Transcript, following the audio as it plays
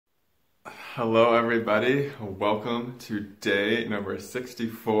Hello everybody, welcome to day number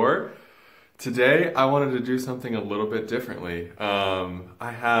 64. Today I wanted to do something a little bit differently.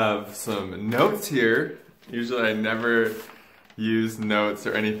 I have some notes here. Usually I never use notes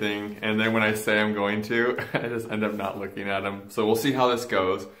or anything, and then when I say I'm going to, I just end up not looking at them. So we'll see how this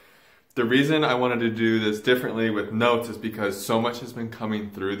goes. The reason I wanted to do this differently with notes is because so much has been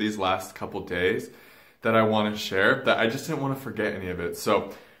coming through these last couple days that I want to share that I just didn't want to forget any of it.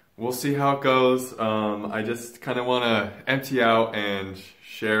 So we'll see how it goes. I just kind of want to empty out and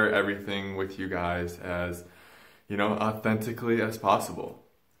share everything with you guys as, authentically as possible.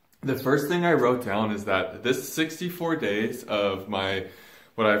 The first thing I wrote down is that this 64 days of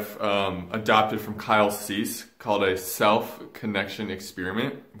what I've adopted from Kyle Cease called a self-connection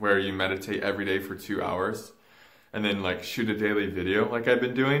experiment, where you meditate every day for 2 hours and then shoot a daily video like I've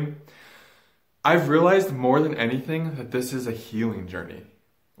been doing. I've realized more than anything that this is a healing journey.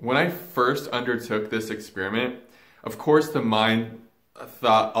 When I first undertook this experiment, of course the mind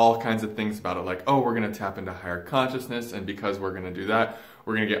thought all kinds of things about it, like, oh, we're going to tap into higher consciousness, and because we're going to do that,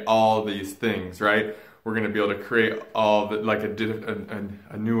 we're going to get all these things, right? We're going to be able to create all the,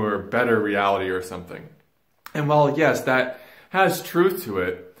 a newer, better reality or something. And while yes, that has truth to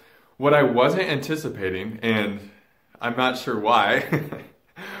it, what I wasn't anticipating, and I'm not sure why,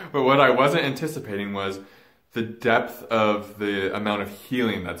 but what I wasn't anticipating was the depth of the amount of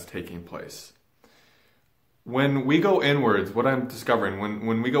healing that's taking place. When we go inwards, what I'm discovering,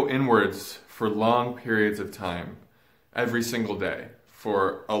 when we go inwards for long periods of time, every single day,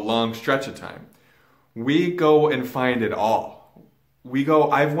 for a long stretch of time, we go and find it all.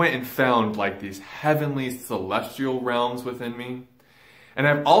 I've went and found these heavenly celestial realms within me. And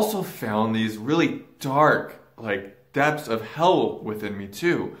I've also found these really dark, depths of hell within me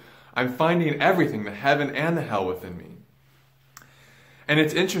too. I'm finding everything, the heaven and the hell within me. And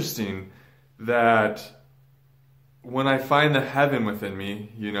it's interesting that when I find the heaven within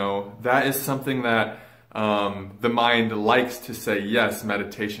me, that is something that the mind likes to say, yes,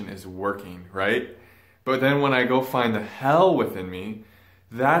 meditation is working, right? But then when I go find the hell within me,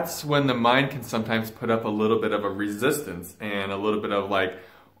 that's when the mind can sometimes put up a little bit of a resistance and a little bit of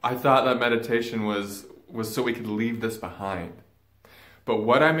I thought that meditation was so we could leave this behind. But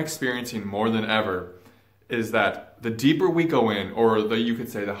what I'm experiencing more than ever is that the deeper we go in, or you could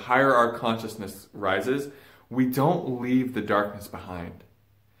say the higher our consciousness rises, we don't leave the darkness behind.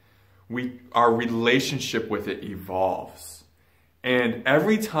 Our relationship with it evolves. And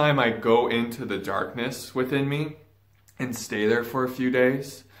every time I go into the darkness within me and stay there for a few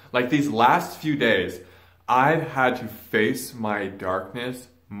days, like these last few days, I've had to face my darkness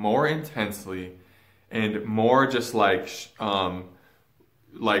more intensely and more just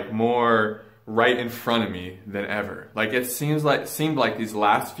more right in front of me than ever. It seemed like these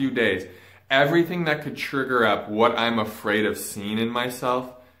last few days, everything that could trigger up what I'm afraid of seeing in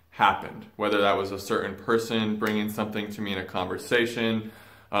myself happened. Whether that was a certain person bringing something to me in a conversation,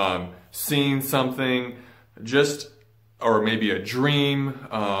 seeing something, or maybe a dream,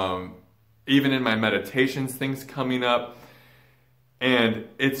 even in my meditations, things coming up. And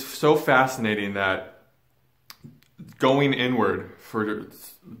it's so fascinating that going inward for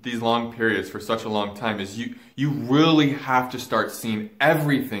these long periods for such a long time is you really have to start seeing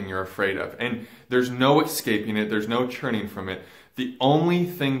everything you're afraid of. And there's no escaping it. There's no turning from it. The only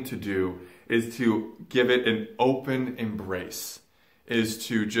thing to do is to give it an open embrace, is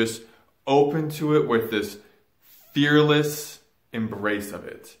to just open to it with this fearless embrace of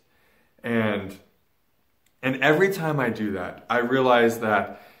it. And every time I do that, I realize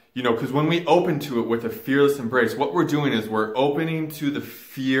that, because when we open to it with a fearless embrace, what we're doing is we're opening to the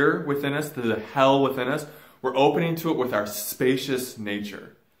fear within us, to the hell within us. We're opening to it with our spacious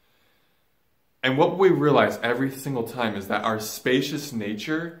nature. And what we realize every single time is that our spacious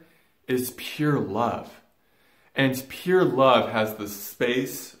nature is pure love. And pure love has the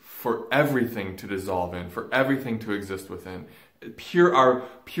space for everything to dissolve in, for everything to exist within. Our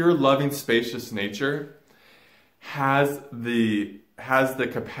pure loving spacious nature has the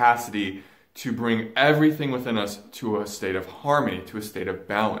capacity to bring everything within us to a state of harmony, to a state of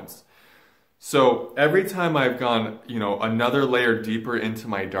balance. So every time I've gone, another layer deeper into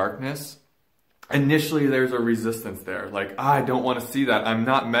my darkness, initially there's a resistance there. I don't want to see that. I'm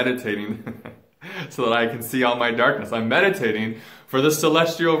not meditating so that I can see all my darkness. I'm meditating for the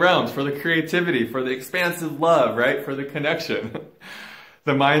celestial realms, for the creativity, for the expansive love, right? For the connection.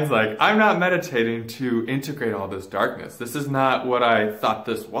 The mind's I'm not meditating to integrate all this darkness. This is not what I thought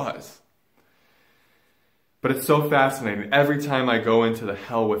this was. But it's so fascinating. Every time I go into the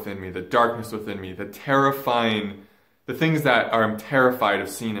hell within me, the darkness within me, the terrifying the things that I'm terrified of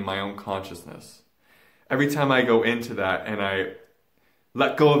seeing in my own consciousness. Every time I go into that and I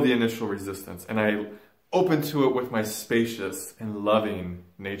let go of the initial resistance and I open to it with my spacious and loving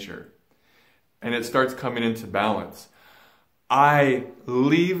nature, and it starts coming into balance, I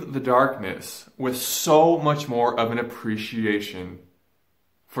leave the darkness with so much more of an appreciation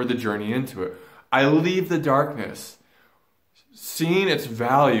for the journey into it. I leave the darkness seeing its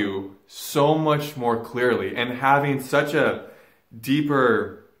value so much more clearly and having such a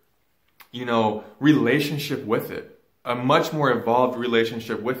deeper, relationship with it, a much more evolved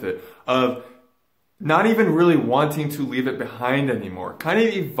relationship with it, of not even really wanting to leave it behind anymore, kind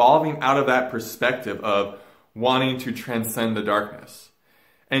of evolving out of that perspective of wanting to transcend the darkness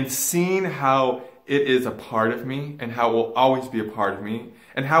and seeing how it is a part of me and how it will always be a part of me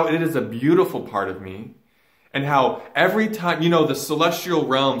and how it is a beautiful part of me and how every time, the celestial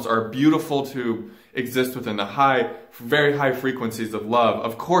realms are beautiful to exist within, the very high frequencies of love.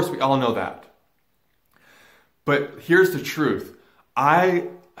 Of course, we all know that. But here's the truth. I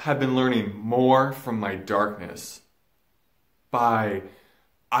have been learning more from my darkness by,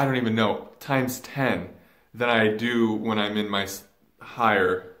 I don't even know, times 10 than I do when I'm in my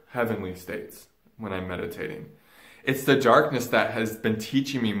higher heavenly states, when I'm meditating. It's the darkness that has been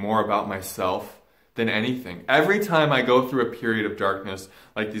teaching me more about myself than anything. Every time I go through a period of darkness,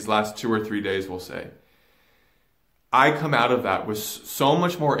 like these last 2 or 3 days, we'll say, I come out of that with so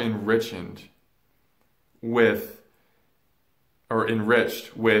much more enriched with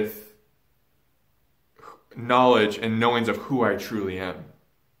knowledge and knowings of who I truly am.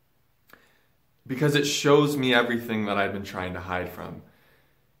 Because it shows me everything that I've been trying to hide from.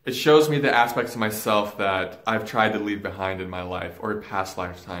 It shows me the aspects of myself that I've tried to leave behind in my life or in past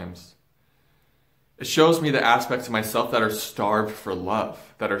lifetimes. It shows me the aspects of myself that are starved for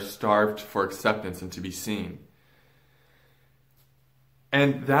love, that are starved for acceptance and to be seen.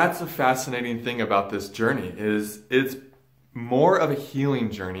 And that's a fascinating thing about this journey, is it's more of a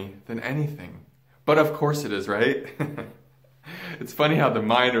healing journey than anything. But of course it is, right? It's funny how the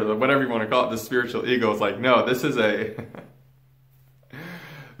mind, or whatever you want to call it, the spiritual ego is like, no, this is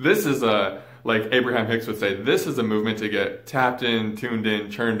like Abraham Hicks would say, this is a movement to get tapped in, tuned in,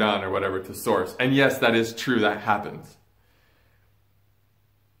 turned on, or whatever, to source. And yes, that is true, that happens.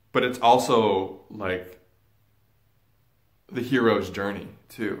 But it's also like the hero's journey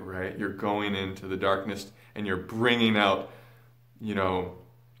too, right? You're going into the darkness and you're bringing out,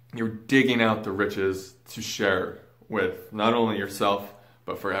 you're digging out the riches to share with not only yourself,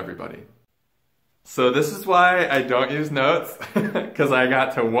 but for everybody. So this is why I don't use notes, because I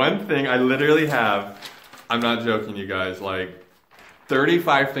got to one thing. I literally have, I'm not joking you guys, like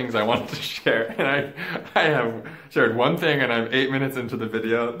 35 things I wanted to share, and I have shared one thing and I'm 8 minutes into the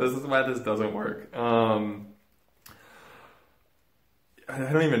video. This is why this doesn't work. I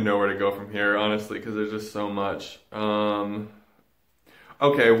don't even know where to go from here, honestly, because there's just so much.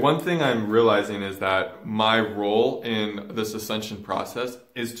 Okay, one thing I'm realizing is that my role in this ascension process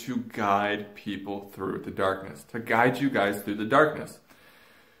is to guide people through the darkness, to guide you guys through the darkness.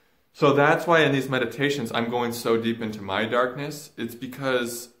 So that's why in these meditations, I'm going so deep into my darkness. It's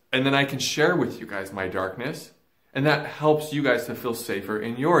because, and then I can share with you guys my darkness, and that helps you guys to feel safer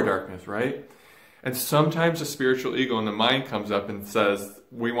in your darkness, right? And sometimes the spiritual ego and the mind comes up and says,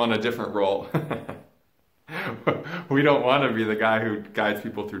 we want a different role. We don't want to be the guy who guides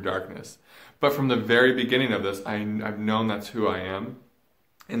people through darkness. But from the very beginning of this, I've known that's who I am.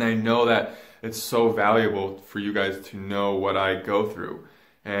 And I know that it's so valuable for you guys to know what I go through.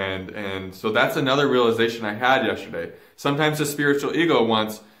 And so that's another realization I had yesterday. Sometimes the spiritual ego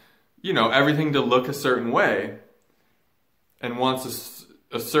wants, everything to look a certain way and wants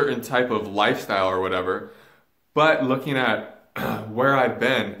a certain type of lifestyle or whatever. But looking at where I've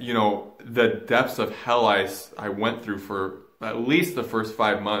been, the depths of hell I went through for at least the first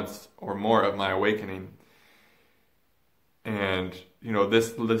 5 months or more of my awakening. And,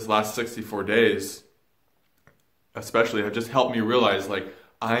 this last 64 days, especially, have just helped me realize, like,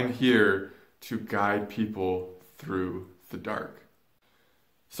 I'm here to guide people through the dark.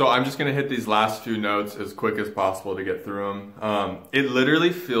 So I'm just going to hit these last few notes as quick as possible to get through them. It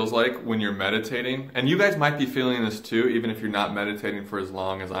literally feels like when you're meditating, and you guys might be feeling this too, even if you're not meditating for as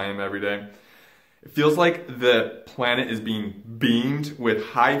long as I am every day. It feels like the planet is being beamed with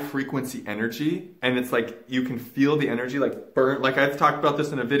high frequency energy, and it's like you can feel the energy like burn, like I've talked about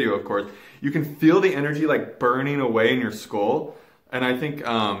this in a video, of course. You can feel the energy like burning away in your skull. And I think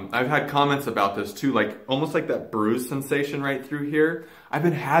I've had comments about this too, like almost like that bruise sensation right through here. I've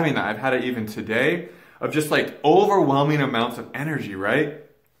been having that. I've had it even today, of just like overwhelming amounts of energy, right?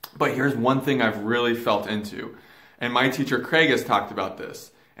 But here's one thing I've really felt into. and my teacher Craig has talked about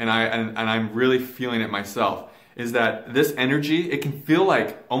this, and I'm really feeling it myself, is that this energy, it can feel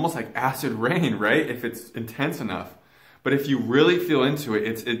like almost like acid rain, right? If it's intense enough. But if you really feel into it,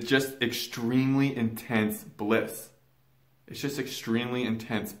 it's just extremely intense bliss. It's just extremely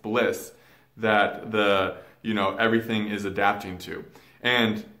intense bliss that everything is adapting to.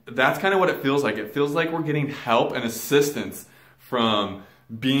 And that's kind of what it feels like. It feels like we're getting help and assistance from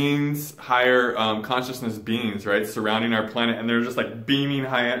beings, higher consciousness beings, right, surrounding our planet, and they're just like beaming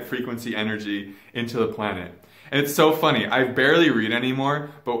high frequency energy into the planet. And it's so funny. I barely read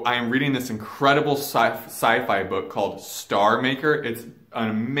anymore, but I'm reading this incredible sci-fi book called Star Maker. It's an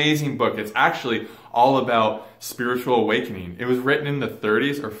amazing book. It's actually all about spiritual awakening. It was written in the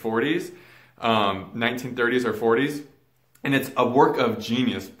 30s or 40s, 1930s or 40s. And it's a work of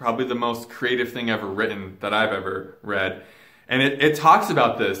genius, probably the most creative thing ever written that I've ever read. And it talks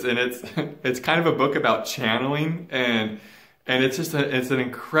about this, and it's kind of a book about channeling, and it's just it's an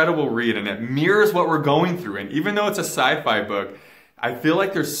incredible read, and it mirrors what we're going through. And even though it's a sci-fi book, I feel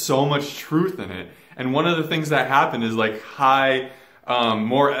like there's so much truth in it. And one of the things that happened is like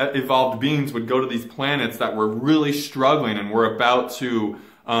more evolved beings would go to these planets that were really struggling and were about to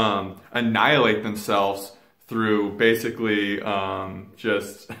annihilate themselves through basically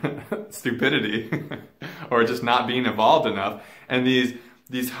just stupidity or just not being evolved enough. And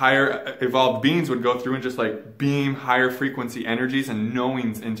these higher evolved beings would go through and just like beam higher frequency energies and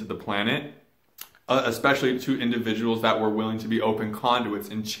knowings into the planet, especially to individuals that were willing to be open conduits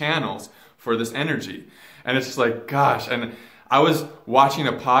and channels for this energy. And it's just like, gosh. And I was watching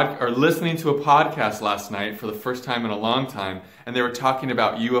listening to a podcast last night for the first time in a long time, and they were talking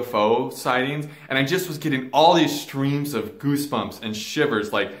about UFO sightings, and I just was getting all these streams of goosebumps and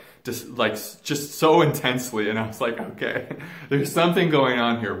shivers, just so intensely. And I was like, okay, there's something going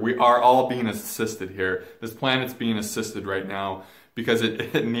on here. We are all being assisted here. This planet's being assisted right now because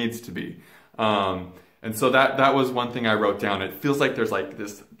it needs to be. And so that was one thing I wrote down. It feels like there's like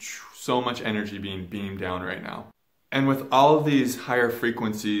this so much energy being beamed down right now. And with all of these higher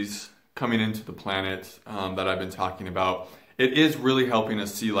frequencies coming into the planet that I've been talking about, it is really helping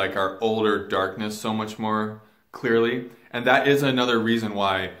us see like our older darkness so much more clearly. And that is another reason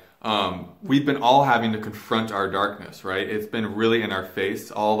why we've been all having to confront our darkness, right? It's been really in our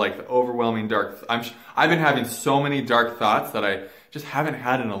face, all like the overwhelming dark. I've been having so many dark thoughts that I just haven't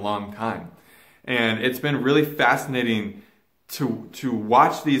had in a long time. And it's been really fascinating to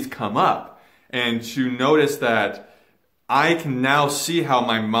watch these come up and to notice that I can now see how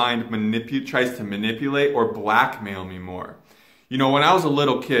my mind tries to manipulate or blackmail me more. You know, when I was a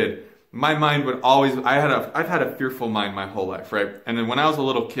little kid, my mind would always, I've had a fearful mind my whole life, right? And then when I was a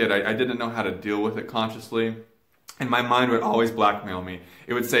little kid, I didn't know how to deal with it consciously. And my mind would always blackmail me.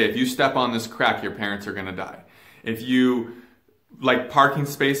 It would say, if you step on this crack, your parents are gonna die. If you, like parking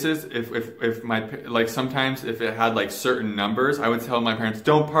spaces, sometimes if it had like certain numbers, I would tell my parents,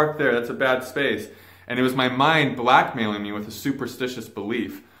 don't park there, that's a bad space. And it was my mind blackmailing me with a superstitious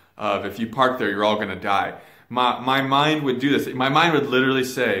belief of if you park there, you're all gonna die. My mind would do this. My mind would literally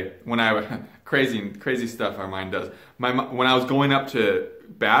say, crazy stuff our mind does. When I was going up to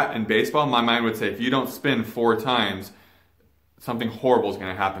bat in baseball, my mind would say, if you don't spin 4 times, something horrible is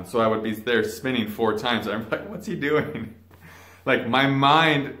gonna happen. So I would be there spinning 4 times, and I'm like, what's he doing? Like my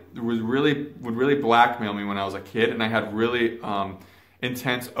mind would really blackmail me when I was a kid, and I had really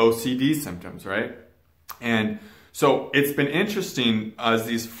intense OCD symptoms, right? And so it's been interesting as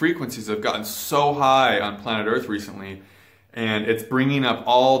these frequencies have gotten so high on planet Earth recently, and it's bringing up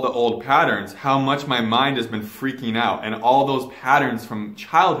all the old patterns, how much my mind has been freaking out, and all those patterns from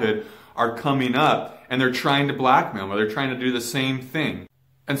childhood are coming up, and they're trying to blackmail me, they're trying to do the same thing.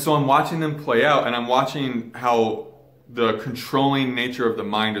 And so I'm watching them play out, and I'm watching how the controlling nature of the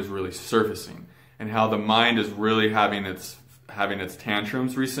mind is really surfacing, and how the mind is really having its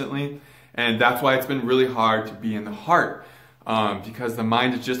tantrums recently. And that's why it's been really hard to be in the heart, because the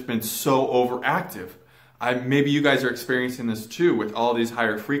mind has just been so overactive. Maybe you guys are experiencing this too with all these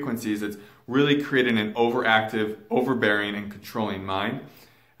higher frequencies. It's really creating an overactive, overbearing, and controlling mind.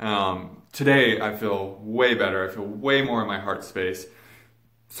 Today, I feel way better. I feel way more in my heart space.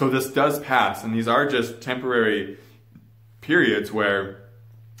 So this does pass, and these are just temporary periods where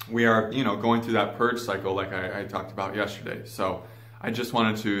we are, going through that purge cycle like I talked about yesterday. So I just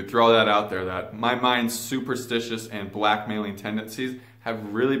wanted to throw that out there, that my mind's superstitious and blackmailing tendencies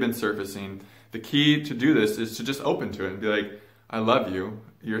have really been surfacing. The key to do this is to just open to it and be like, I love you,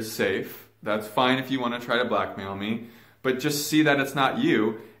 you're safe, that's fine if you want to try to blackmail me, but just see that it's not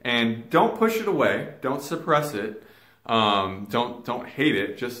you, and don't push it away, don't suppress it, don't hate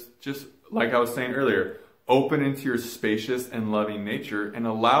it, just like I was saying earlier, open into your spacious and loving nature and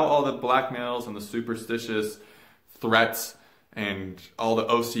allow all the blackmails and the superstitious threats and all the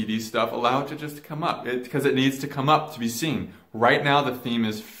OCD stuff, allow it to just come up, because it needs to come up to be seen. Right now the theme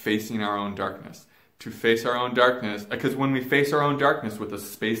is facing our own darkness. To face our own darkness, because when we face our own darkness with a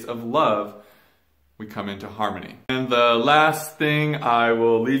space of love, we come into harmony. And the last thing I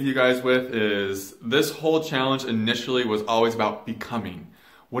will leave you guys with is this whole challenge initially was always about becoming.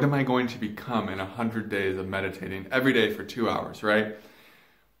 What am I going to become in 100 days of meditating every day for 2 hours, right?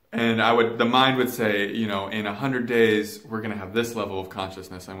 And the mind would say, you know, in 100 days, we're going to have this level of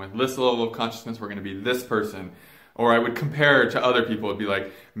consciousness. And with this level of consciousness, we're going to be this person. Or I would compare to other people. It'd be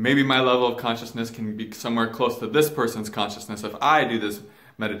like, maybe my level of consciousness can be somewhere close to this person's consciousness if I do this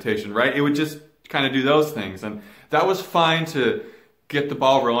meditation, right? It would just kind of do those things. And that was fine to get the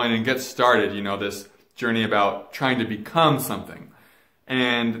ball rolling and get started, you know, this journey about trying to become something.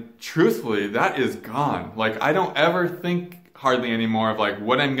 And truthfully, that is gone. Like, I don't ever think hardly anymore of like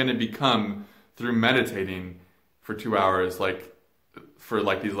what I'm going to become through meditating for 2 hours, like for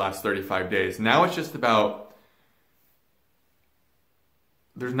like these last 35 days. Now it's just about,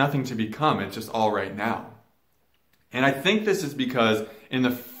 there's nothing to become. It's just all right now. And I think this is because in the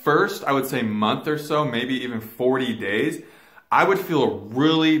first, I would say month or so, maybe even 40 days, I would feel a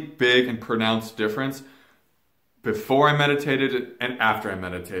really big and pronounced difference before I meditated and after I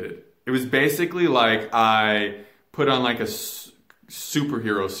meditated. It was basically like I put on like a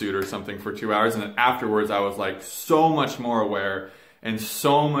superhero suit or something for 2 hours, and then afterwards I was like so much more aware and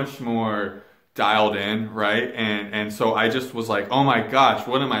so much more dialed in, right? And so I just was like, oh my gosh,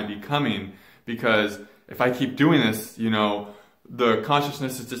 what am I becoming? Because if I keep doing this, you know, the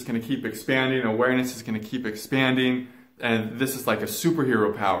consciousness is just going to keep expanding, awareness is going to keep expanding, and this is like a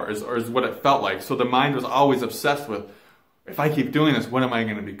superhero power, or is what it felt like. So the mind was always obsessed with, if I keep doing this, what am I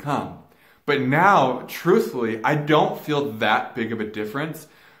going to become? But now, truthfully, I don't feel that big of a difference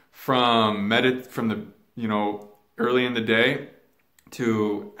from the, you know, early in the day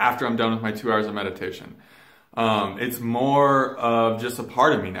to after I'm done with my 2 hours of meditation. It's more of just a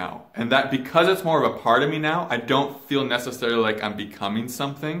part of me now. And that because it's more of a part of me now, I don't feel necessarily like I'm becoming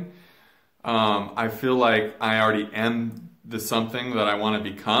something. I feel like I already am the something that I want to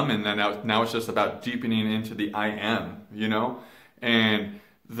become, and then now it's just about deepening into the I am, you know? And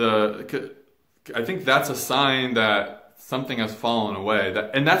I think that's a sign that something has fallen away.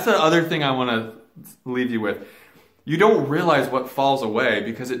 And that's the other thing I want to leave you with. You don't realize what falls away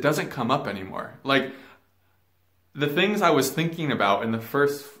because it doesn't come up anymore. Like, the things I was thinking about in the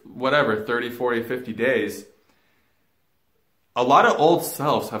first, 30, 40, 50 days, a lot of old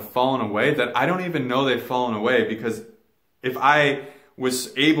selves have fallen away that I don't even know they've fallen away, because if I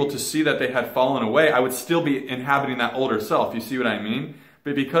was able to see that they had fallen away, I would still be inhabiting that older self. You see what I mean?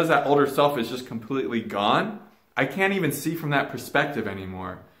 But because that older self is just completely gone, I can't even see from that perspective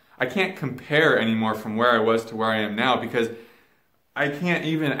anymore. I can't compare anymore from where I was to where I am now, because I can't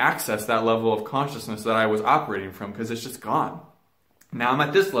even access that level of consciousness that I was operating from, because it's just gone. Now I'm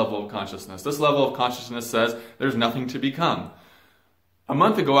at this level of consciousness. This level of consciousness says there's nothing to become. A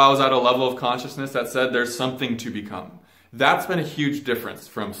month ago, I was at a level of consciousness that said there's something to become. That's been a huge difference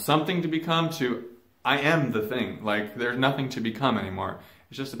from something to become to I am the thing. Like, there's nothing to become anymore.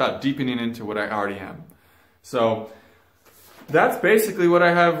 It's just about deepening into what I already am. So that's basically what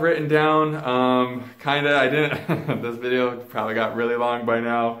I have written down. I didn't, this video probably got really long by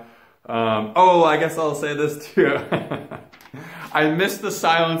now. I guess I'll say this too. I miss the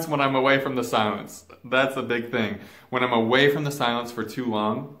silence when I'm away from the silence. That's a big thing. When I'm away from the silence for too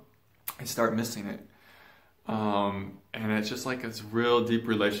long, I start missing it. And it's just like this real deep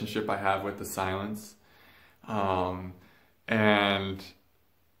relationship I have with the silence. And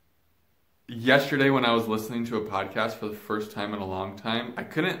yesterday when I was listening to a podcast for the first time in a long time, I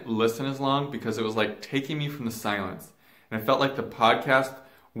couldn't listen as long because it was like taking me from the silence. And I felt like the podcast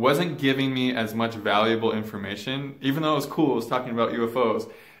wasn't giving me as much valuable information. Even though it was cool, it was talking about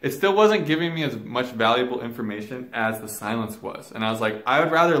UFOs, it still wasn't giving me as much valuable information as the silence was. And I was like, I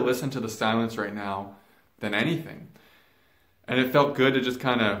would rather listen to the silence right now than anything. And it felt good to just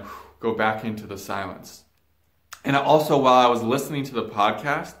kind of go back into the silence. And also, while I was listening to the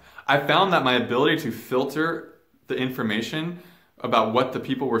podcast, I found that my ability to filter the information about what the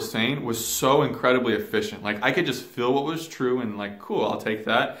people were saying was so incredibly efficient. Like, I could just feel what was true and like, cool, I'll take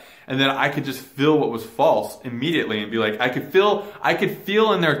that. And then I could just feel what was false immediately and be like, I could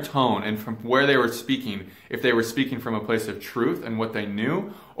feel in their tone and from where they were speaking, if they were speaking from a place of truth and what they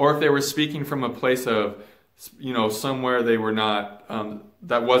knew, or if they were speaking from a place of, you know, somewhere they were not,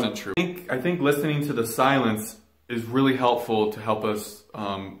 that wasn't true. I think listening to the silence is really helpful to help us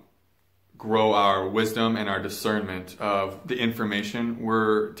grow our wisdom and our discernment of the information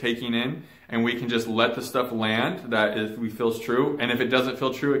we're taking in, and we can just let the stuff land that if we feels true, and if it doesn't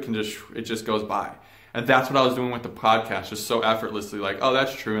feel true, it just goes by. And that's what I was doing with the podcast, just so effortlessly, like, oh,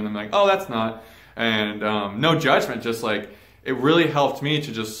 that's true, and I'm like, oh, that's not, and no judgment, just like, it really helped me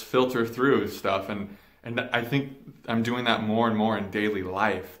to just filter through stuff, and I think I'm doing that more and more in daily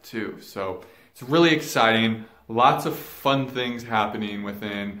life too. So it's really exciting, lots of fun things happening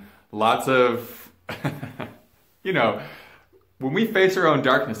within, lots of, you know, when we face our own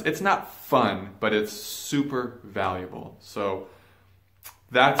darkness, it's not fun, but it's super valuable. So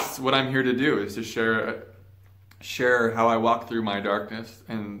that's what I'm here to do, is to share how I walk through my darkness,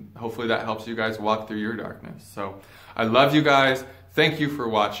 and hopefully that helps you guys walk through your darkness. So I love you guys. Thank you for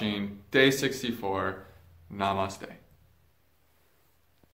watching. Day 64. Namaste.